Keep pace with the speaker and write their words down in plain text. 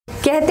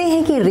कहते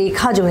हैं कि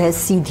रेखा जो है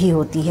सीधी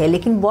होती है,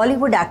 लेकिन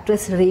बॉलीवुड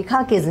एक्ट्रेस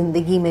रेखा के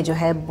ज़िंदगी में जो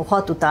है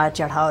बहुत उतार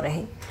चढ़ाव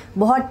रहे।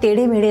 बहुत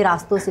टेढ़े मेढ़े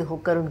रास्तों से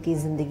होकर उनकी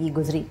ज़िंदगी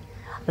गुजरी।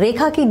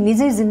 रेखा की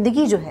निजी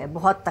ज़िंदगी जो है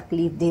बहुत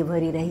तकलीफ दे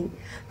भरी रही।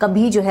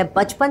 कभी जो है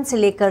बचपन से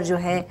लेकर जो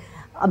है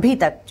अभी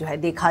तक जो है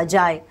देखा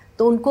जाए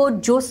तो उनको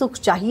जो सुख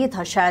चाहिए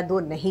था शायद वो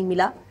नहीं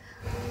मिला।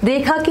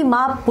 रेखा की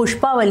माँ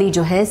पुष्पावली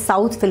जो है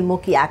साउथ फिल्मों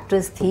की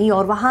एक्ट्रेस थी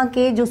और वहाँ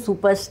के जो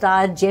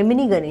सुपरस्टार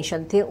जेमिनी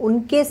गणेशन थे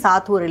उनके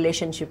साथ वो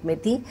रिलेशनशिप में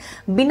थी।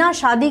 बिना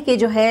शादी के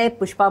जो है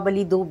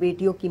पुष्पावली 2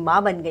 बेटियों की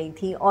माँ बन गई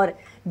थी और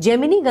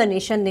जेमिनी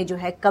गणेशन ने जो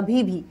है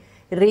कभी भी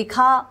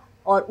रेखा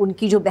और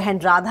उनकी जो बहन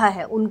राधा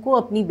है उनको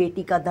अपनी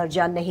बेटी का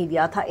दर्जा नहीं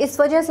दिया था। इस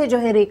वजह से जो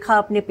है रेखा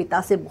अपने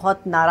पिता से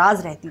बहुत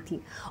नाराज़ रहती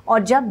थी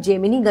और जब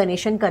जेमिनी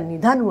गणेशन का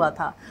निधन हुआ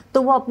था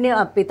तो वो अपने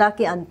पिता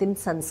के अंतिम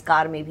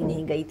संस्कार में भी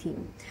नहीं गई थी।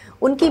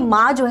 उनकी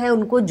माँ जो है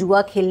उनको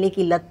जुआ खेलने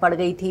की लत पड़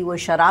गई थी, वो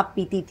शराब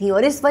पीती थी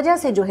और इस वजह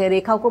से जो है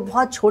रेखा को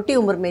बहुत छोटी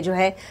उम्र में जो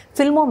है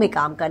फिल्मों में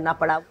काम करना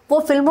पड़ा। वो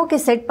फिल्मों के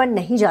सेट पर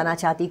नहीं जाना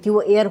चाहती थी,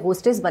 वो एयर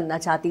होस्टेस बनना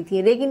चाहती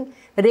थी, लेकिन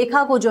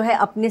रेखा को जो है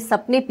अपने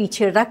सपने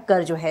पीछे रख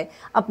कर जो है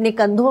अपने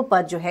कंधों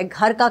पर जो है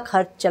घर का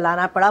खर्च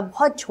चलाना पड़ा।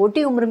 बहुत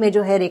छोटी उम्र में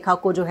जो है रेखा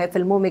को जो है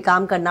फिल्मों में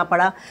काम करना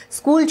पड़ा।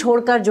 स्कूल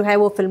छोड़कर जो है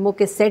वो फिल्मों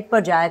के सेट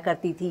पर जाया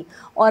करती थी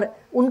और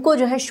उनको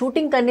जो है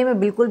शूटिंग करने में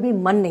बिल्कुल भी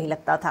मन नहीं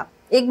लगता था।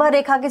 एक बार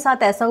रेखा के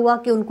साथ ऐसा हुआ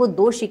कि उनको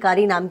 2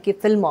 शिकारी नाम की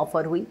फिल्म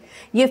ऑफर हुई।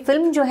 ये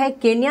फिल्म जो है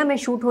केन्या में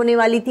शूट होने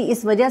वाली थी।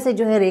 इस वजह से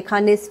जो है रेखा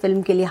ने इस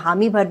फिल्म के लिए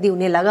हामी भर दी।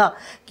 उन्हें लगा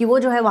कि वो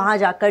जो है वहां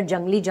जाकर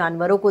जंगली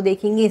जानवरों को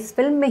देखेंगे। इस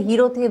फिल्म में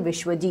हीरो थे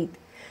विश्वजीत।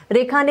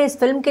 रेखा ने इस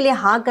फिल्म के लिए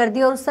हाँ कर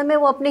दी और उस समय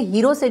वो अपने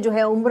हीरो से जो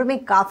है उम्र में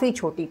काफ़ी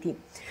छोटी थी।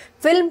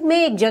 फिल्म में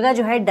एक जगह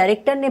जो है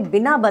डायरेक्टर ने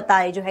बिना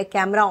बताए जो है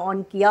कैमरा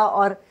ऑन किया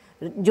और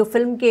जो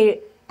फिल्म के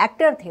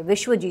एक्टर थे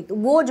विश्वजीत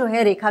वो जो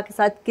है रेखा के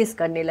साथ किस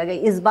करने लगे।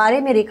 इस बारे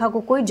में रेखा को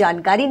कोई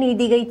जानकारी नहीं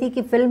दी गई थी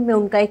कि फिल्म में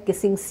उनका एक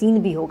किसिंग सीन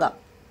भी होगा।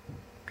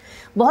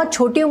 बहुत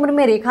छोटी उम्र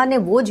में रेखा ने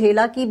वो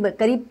झेला कि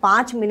करीब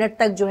 5 मिनट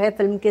तक जो है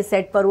फिल्म के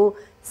सेट पर वो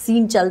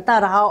सीन चलता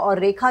रहा और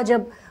रेखा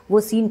जब वो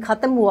सीन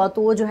खत्म हुआ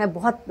तो वो जो है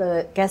बहुत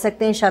कह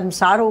सकते हैं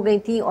शर्मसार हो गई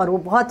थी और वो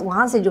बहुत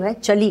वहाँ से जो है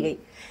चली गई।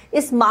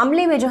 इस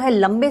मामले में जो है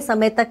लंबे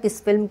समय तक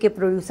इस फिल्म के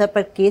प्रोड्यूसर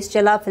पर केस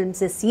चला। फिल्म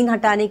से सीन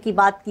हटाने की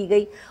बात की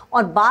गई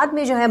और बाद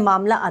में जो है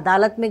मामला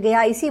अदालत में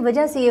गया। इसी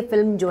वजह से ये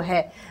फिल्म जो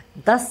है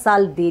 10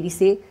 साल देरी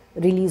से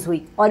रिलीज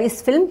हुई और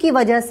इस फिल्म की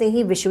वजह से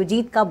ही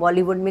विश्वजीत का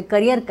बॉलीवुड में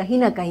करियर कहीं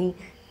ना कहीं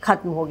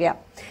खत्म हो गया।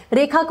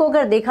 रेखा को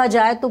अगर देखा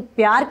जाए तो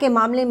प्यार के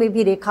मामले में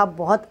भी रेखा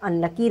बहुत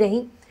अनलकी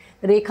रही।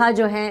 रेखा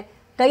जो है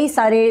कई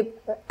सारे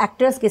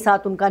एक्टर्स के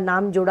साथ उनका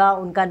नाम जुड़ा।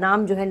 उनका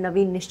नाम जो है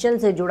नवीन निश्चल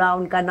से जुड़ा,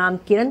 उनका नाम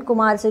किरण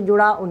कुमार से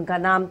जुड़ा, उनका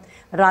नाम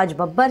राज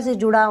बब्बर से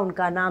जुड़ा,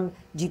 उनका नाम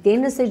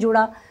जितेंद्र से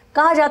जुड़ा।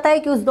 कहा जाता है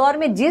कि उस दौर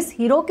में जिस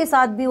हीरो के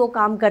साथ भी वो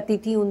काम करती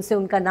थी उनसे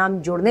उनका नाम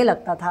जुड़ने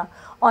लगता था।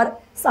 और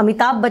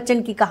अमिताभ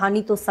बच्चन की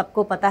कहानी तो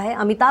सबको पता है।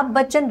 अमिताभ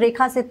बच्चन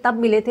रेखा से तब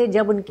मिले थे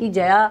जब उनकी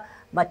जया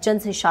बच्चन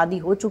से शादी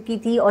हो चुकी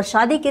थी और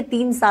शादी के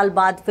 3 साल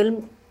बाद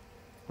फिल्म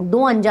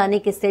 2 अनजाने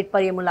के सेट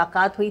पर यह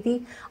मुलाकात हुई थी।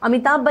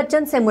 अमिताभ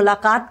बच्चन से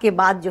मुलाकात के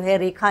बाद जो है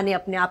रेखा ने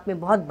अपने आप में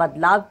बहुत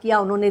बदलाव किया।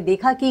 उन्होंने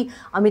देखा कि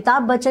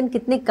अमिताभ बच्चन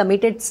कितने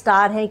कमिटेड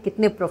स्टार हैं,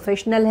 कितने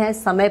प्रोफेशनल हैं,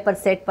 समय पर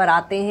सेट पर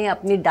आते हैं,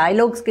 अपने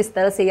डायलॉग्स किस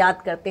तरह से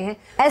याद करते हैं।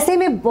 ऐसे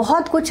में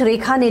बहुत कुछ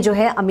रेखा ने जो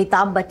है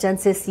अमिताभ बच्चन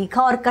से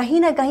सीखा और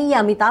कहीं ना कहीं ये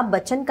अमिताभ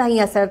बच्चन का ही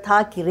असर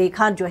था कि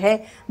रेखा जो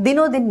है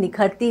दिनों दिन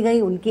निखरती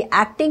गई, उनकी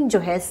एक्टिंग जो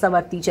है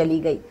संवरती चली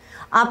गई।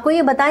 आपको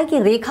ये बताएं कि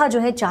रेखा जो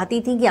है चाहती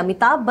थी कि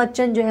अमिताभ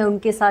बच्चन जो है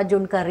उनके साथ जो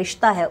उनका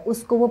रिश्ता है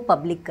उसको वो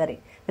पब्लिक करे,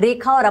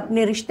 रेखा और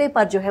अपने रिश्ते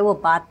पर जो है वो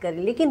बात करे,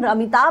 लेकिन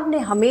अमिताभ ने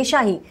हमेशा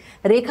ही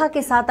रेखा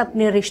के साथ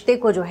अपने रिश्ते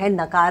को जो है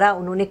नकारा।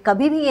 उन्होंने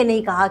कभी भी ये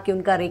नहीं कहा कि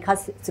उनका रेखा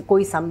से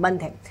कोई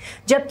संबंध है।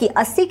 जबकि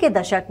 80 के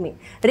दशक में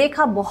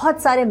रेखा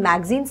बहुत सारे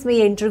मैगजीन्स में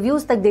ये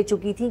इंटरव्यूज तक दे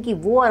चुकी थी कि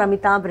वो और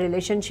अमिताभ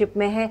रिलेशनशिप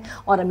में है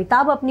और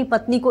अमिताभ अपनी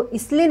पत्नी को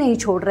इसलिए नहीं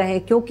छोड़ रहे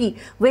हैं क्योंकि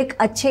वो एक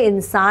अच्छे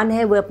इंसान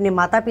है, वो अपने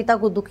माता पिता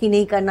को दुखी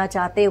नहीं करना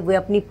चाहते, वे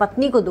अपनी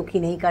पत्नी को दुखी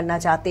नहीं करना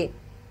चाहते।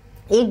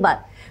 एक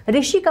बार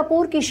ऋषि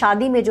कपूर की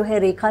शादी में जो है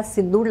रेखा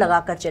सिंदूर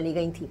लगाकर चली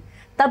गई थी।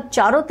 तब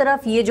चारों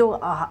तरफ ये जो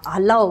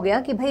हल्ला हो गया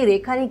कि भाई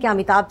रेखा ने क्या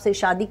अमिताभ से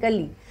शादी कर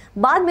ली।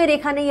 बाद में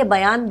रेखा ने यह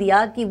बयान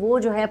दिया कि वो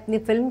जो है अपनी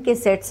फिल्म के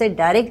सेट से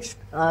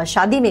डायरेक्ट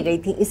शादी में गई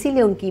थी,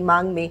 इसीलिए उनकी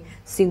मांग में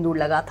सिंदूर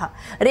लगा था।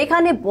 रेखा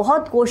ने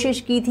बहुत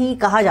कोशिश की थी।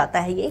 कहा जाता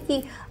है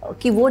ये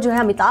कि वो जो है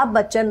अमिताभ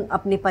बच्चन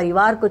अपने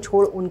परिवार को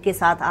छोड़ उनके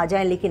साथ आ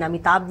जाएं, लेकिन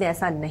अमिताभ ने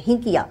ऐसा नहीं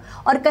किया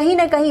और कहीं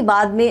ना कहीं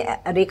बाद में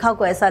रेखा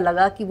को ऐसा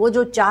लगा कि वो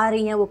जो चाह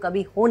रही हैं वो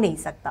कभी हो नहीं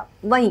सकता।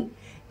 वहीं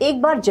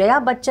एक बार जया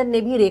बच्चन ने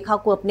भी रेखा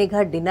को अपने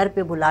घर डिनर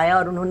पे बुलाया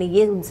और उन्होंने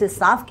ये उनसे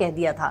साफ कह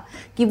दिया था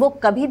कि वो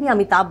कभी भी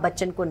अमिताभ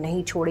बच्चन को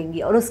नहीं छोड़ेंगी।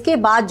 और उसके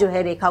बाद जो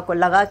है रेखा को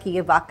लगा कि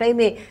ये वाकई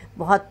में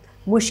बहुत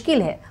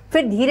मुश्किल है।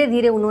 फिर धीरे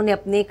धीरे उन्होंने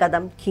अपने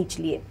कदम खींच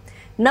लिए।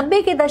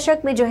 90 के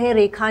दशक में जो है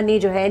रेखा ने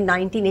जो है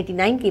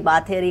 1989 की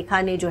बात है,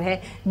 रेखा ने जो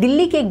है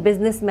दिल्ली के एक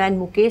बिजनेसमैन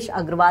मुकेश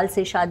अग्रवाल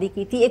से शादी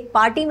की थी। एक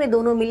पार्टी में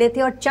दोनों मिले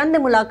थे और चंद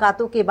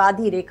मुलाकातों के बाद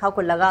ही रेखा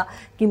को लगा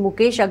कि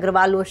मुकेश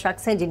अग्रवाल वो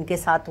शख्स हैं जिनके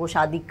साथ वो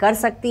शादी कर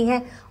सकती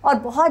हैं और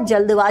बहुत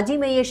जल्दबाजी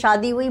में ये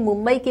शादी हुई।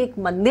 मुंबई के एक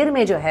मंदिर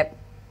में जो है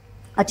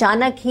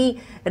अचानक ही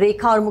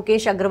रेखा और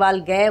मुकेश अग्रवाल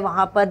गए,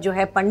 वहां पर जो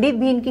है पंडित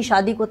भी इनकी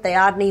शादी को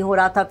तैयार नहीं हो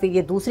रहा था। फिर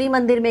ये दूसरी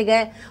मंदिर में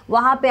गए,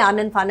 वहां पे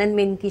आनन फानन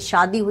में इनकी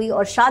शादी हुई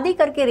और शादी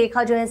करके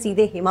रेखा जो है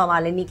सीधे हेमा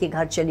मालिनी के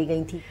घर चली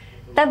गई थी।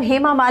 तब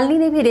हेमा मालिनी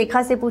ने भी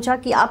रेखा से पूछा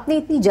कि आपने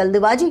इतनी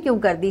जल्दबाजी क्यों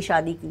कर दी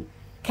शादी की।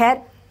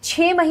 खैर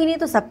 6 महीने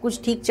तो सब कुछ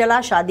ठीक चला।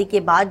 शादी के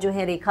बाद जो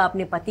है रेखा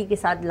अपने पति के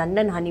साथ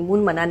लंदन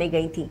हनीमून मनाने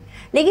गई थी,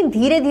 लेकिन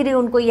धीरे धीरे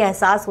उनको यह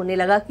एहसास होने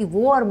लगा कि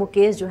वो और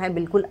मुकेश जो है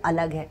बिल्कुल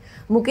अलग है।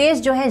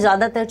 मुकेश जो है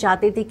ज़्यादातर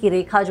चाहते थे कि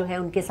रेखा जो है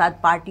उनके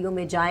साथ पार्टियों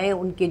में जाए,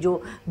 उनके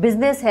जो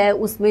बिजनेस है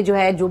उसमें जो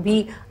है जो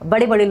भी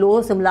बड़े बड़े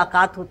लोगों से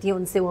मुलाकात होती है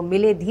उनसे वो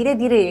मिले। धीरे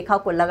धीरे रेखा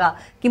को लगा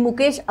कि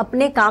मुकेश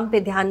अपने काम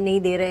पे ध्यान नहीं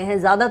दे रहे हैं,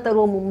 ज़्यादातर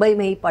वो मुंबई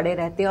में ही पड़े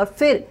रहते हैं। और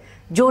फिर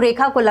जो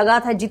रेखा को लगा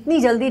था जितनी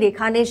जल्दी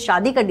रेखा ने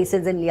शादी का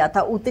डिसीजन लिया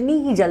था उतनी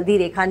ही जल्दी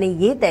रेखा ने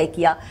ये तय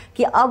किया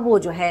कि अब वो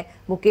जो है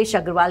मुकेश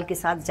अग्रवाल के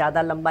साथ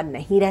ज़्यादा लंबा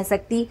नहीं रह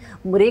सकती।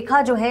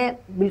 रेखा जो है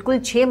बिल्कुल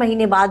 6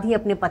 महीने बाद ही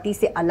अपने पति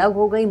से अलग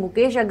हो गई।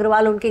 मुकेश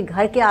अग्रवाल उनके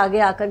घर के आगे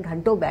आकर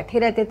घंटों बैठे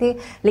रहते थे,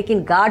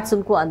 लेकिन गार्ड्स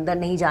उनको अंदर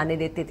नहीं जाने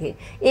देते थे।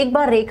 एक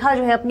बार रेखा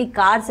जो है अपनी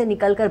कार से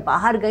निकलकर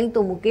बाहर गई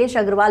तो मुकेश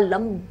अग्रवाल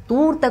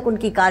दूर तक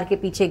उनकी कार के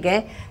पीछे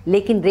गए,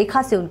 लेकिन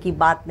रेखा से उनकी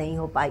बात नहीं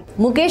हो पाई।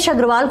 मुकेश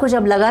अग्रवाल को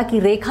जब लगा कि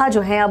रेखा जो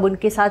है अब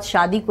उनके साथ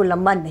शादी को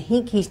लंबा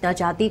नहीं खींचना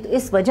चाहती, तो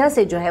इस वजह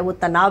से जो है वो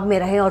तनाव में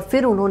रहे और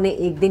फिर उन्होंने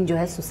एक दिन जो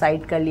है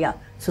सुसाइड कर लिया।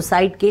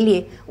 सुसाइड के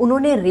लिए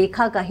उन्होंने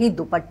रेखा का ही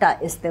दुपट्टा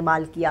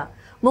इस्तेमाल किया।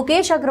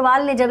 मुकेश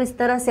अग्रवाल ने जब इस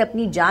तरह से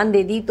अपनी जान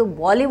दे दी तो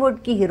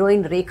बॉलीवुड की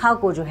हीरोइन रेखा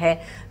को जो है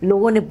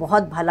लोगों ने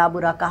बहुत भला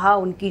बुरा कहा।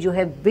 उनकी जो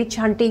है विच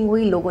हंटिंग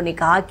हुई। लोगों ने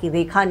कहा कि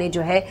रेखा ने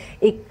जो है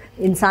एक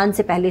इंसान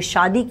से पहले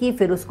शादी की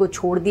फिर उसको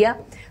छोड़ दिया।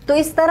 तो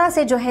इस तरह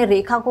से जो है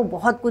रेखा को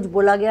बहुत कुछ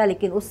बोला गया,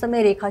 लेकिन उस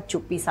समय रेखा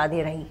चुप्पी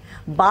साधे रही।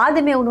 बाद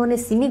में उन्होंने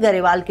सिमी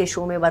गरेवाल के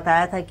शो में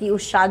बताया था कि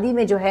उस शादी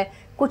में जो है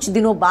कुछ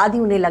दिनों बाद ही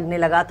उन्हें लगने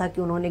लगा था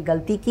कि उन्होंने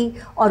गलती की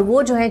और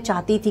वो जो है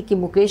चाहती थी कि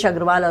मुकेश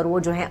अग्रवाल और वो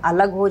जो है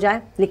अलग हो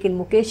जाए, लेकिन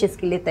मुकेश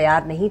इसके लिए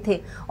तैयार नहीं थे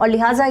और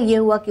लिहाजा ये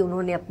हुआ कि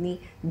उन्होंने अपनी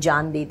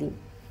जान दे दी।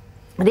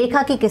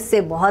 रेखा के किस्से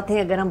बहुत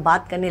हैं, अगर हम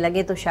बात करने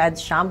लगे तो शायद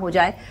शाम हो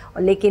जाए,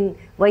 और लेकिन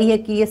वही है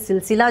कि ये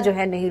सिलसिला जो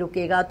है नहीं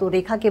रुकेगा। तो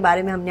रेखा के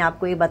बारे में हमने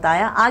आपको ये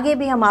बताया, आगे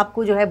भी हम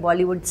आपको जो है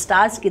बॉलीवुड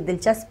स्टार्स की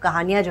दिलचस्प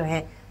कहानियां जो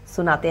हैं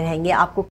सुनाते रहेंगे। आपको